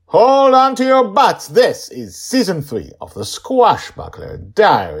Hold on to your butts. This is Season 3 of the Squashbuckler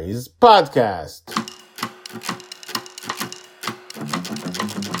Diaries podcast.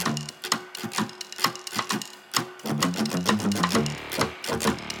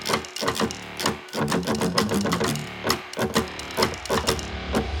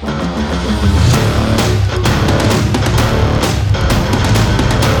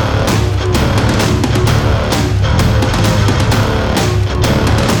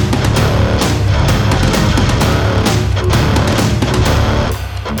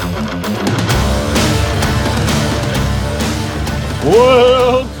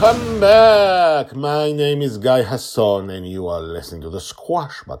 Welcome back. My name is Guy Hasson, and you are listening to the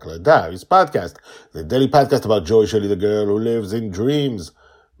Squashbuckler Diaries podcast, the daily podcast about Joy Shelley, the girl who lives in dreams.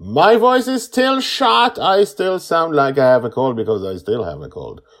 My voice is still shot. I still sound like I have a cold because I still have a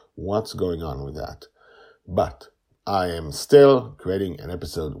cold. What's going on with that? But I am still creating an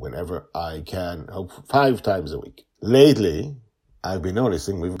episode whenever I can, 5 times a week. Lately, I've been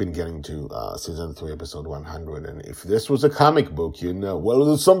noticing we've been getting to Season 3, Episode 100, and if this was a comic book, you know, well,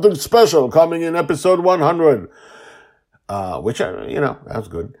 there's something special coming in Episode 100, which, that's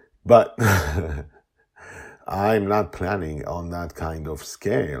good, but I'm not planning on that kind of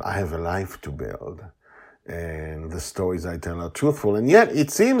scale. I have a life to build, and the stories I tell are truthful, and yet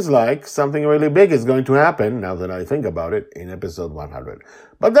it seems like something really big is going to happen, now that I think about it, in Episode 100.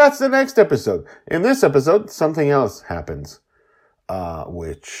 But that's the next episode. In this episode, something else happens.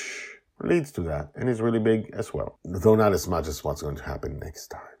 Which leads to that, and is really big as well, though not as much as what's going to happen next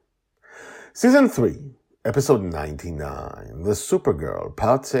time. Season 3, Episode 99, The Supergirl,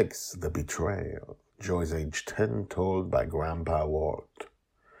 Part 6, The Betrayal. Joy's age 10, told by Grandpa Walt.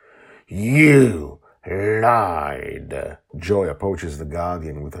 You lied. Joy approaches the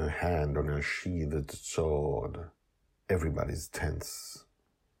Guardian with her hand on her sheathed sword. Everybody's tense.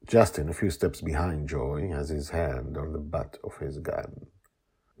 Justin, a few steps behind Joy, has his hand on the butt of his gun.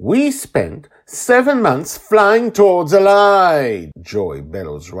 We spent 7 months flying towards a lie. Joy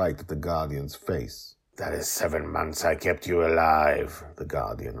bellows right at the Guardian's face. That is 7 months I kept you alive, the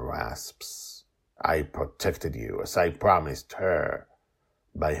Guardian rasps. I protected you as I promised her.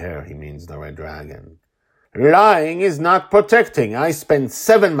 By her, he means the Red Dragon. Lying is not protecting. I spent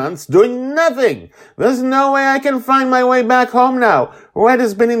 7 months doing nothing. There's no way I can find my way back home now. Red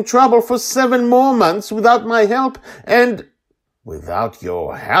has been in trouble for 7 more months without my help, and... Without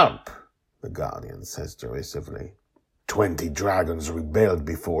your help, the Guardian says derisively. 20 dragons rebelled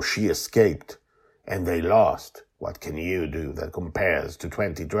before she escaped, and they lost. What can you do that compares to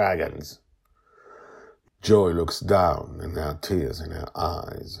 20 dragons? Joy looks down, and there are tears in her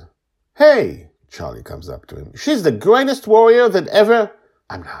eyes. Hey! Charlie comes up to him. She's the greatest warrior that ever...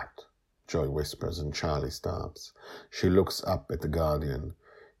 I'm not, Joy whispers, and Charlie stops. She looks up at the Guardian.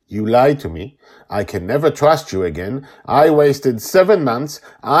 You lied to me. I can never trust you again. I wasted 7 months.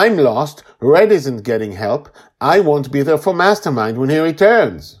 I'm lost. Red isn't getting help. I won't be there for Mastermind when he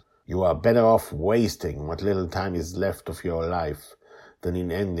returns. You are better off wasting what little time is left of your life than in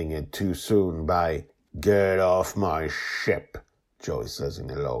ending it too soon by get off my ship, Joy says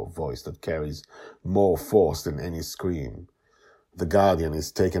in a low voice that carries more force than any scream. The Guardian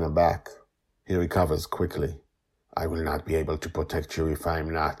is taken aback. He recovers quickly. I will not be able to protect you if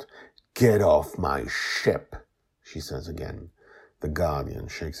I'm not. Get off my ship, she says again. The Guardian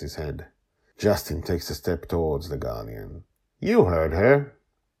shakes his head. Justin takes a step towards the Guardian. You heard her.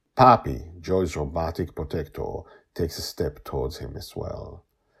 Poppy, Joy's robotic protector, takes a step towards him as well.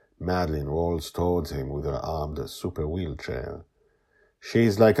 Madeline rolls towards him with her armed super wheelchair.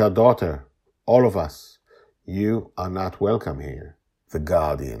 She's like our daughter. All of us. You are not welcome here. The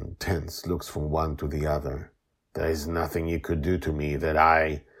Guardian, tense, looks from one to the other. There is nothing you could do to me that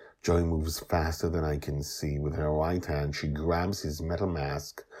I... Joy moves faster than I can see. With her right hand, she grabs his metal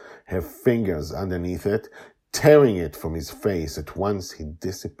mask, her fingers underneath it, tearing it from his face. At once he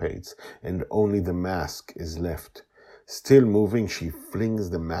dissipates, and only the mask is left. Still moving, she flings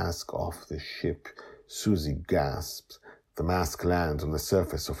the mask off the ship. Susie gasps. The mask lands on the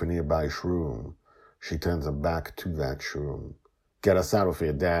surface of a nearby shroom. She turns her back to that shroom. Get us out of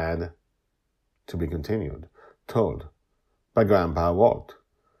here, Dad. To be continued. Told by Grandpa Walt.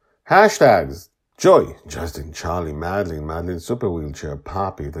 Hashtags. Joy, Justin, Charlie, Madeline Super Wheelchair,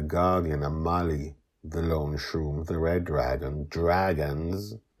 Poppy, the Guardian, Amali, the Lone Shroom, the Red Dragon,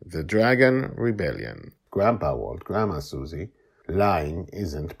 Dragons, the Dragon Rebellion, Grandpa Walt, Grandma Susie. Lying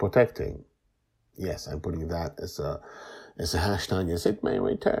isn't protecting. Yes, I'm putting that as a hashtag. Yes, it may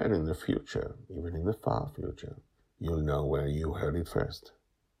return in the future, even in the far future. You'll know where you heard it first.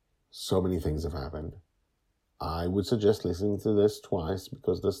 So many things have happened. I would suggest listening to this twice,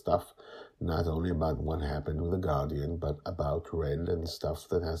 because the stuff not only about what happened with the Guardian, but about Red and stuff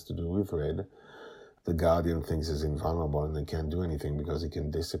that has to do with Red. The Guardian thinks he's invulnerable and they can't do anything because he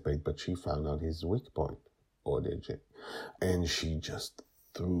can dissipate, but she found out his weak point. Or did she? And she just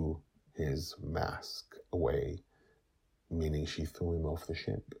threw his mask away, meaning she threw him off the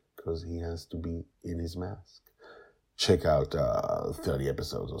ship because he has to be in his mask. Check out 30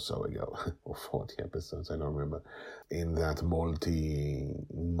 episodes or so ago, or 40 episodes, I don't remember, in that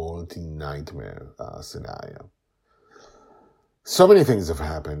multi-nightmare scenario. So many things have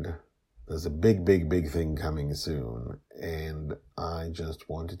happened. There's a big thing coming soon, and I just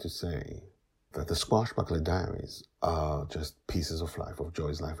wanted to say that the Squashbuckler Diaries are just pieces of life, of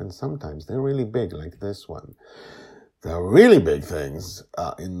Joy's life, and sometimes they're really big, like this one. There are really big things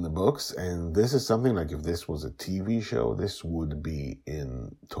in the books, and this is something like, if this was a TV show, this would be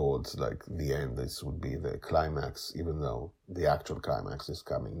in towards like the end. This would be the climax, even though the actual climax is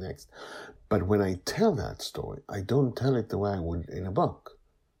coming next. But when I tell that story, I don't tell it the way I would in a book.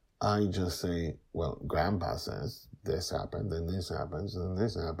 I just say, well, Grandpa says this happened, then this happens, then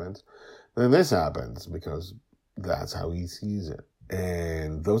this happens, then this happens, because that's how he sees it.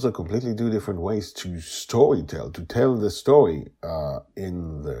 And those are completely two different ways to storytell, to tell the story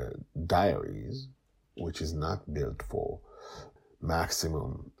in the diaries, which is not built for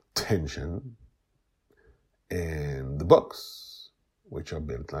maximum tension, and the books, which are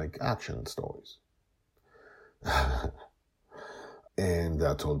built like action stories. And they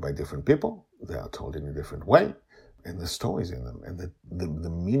are told by different people, they are told in a different way, and the stories in them, and the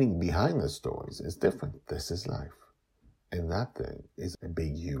meaning behind the stories is different. This is life. And that thing is a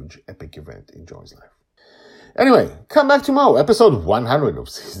big, huge, epic event in Joy's life. Anyway, come back tomorrow, episode 100 of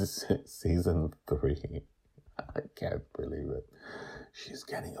season 3. I can't believe it. She's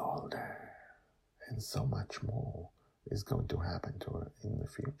getting older, and so much more is going to happen to her in the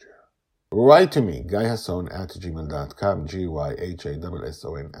future. Write to me, guyhasson@gmail.com,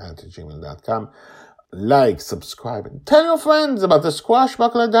 GYHASSON@gmail.com. Like, subscribe, and tell your friends about the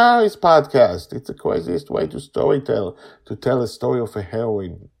Squashbuckler Diaries podcast. It's the craziest way to storytell, to tell a story of a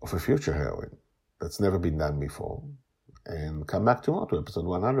heroine, of a future heroine that's never been done before. And come back tomorrow to episode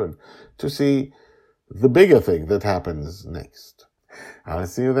 100 to see the bigger thing that happens next. I'll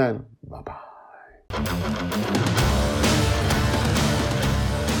see you then. Bye-bye.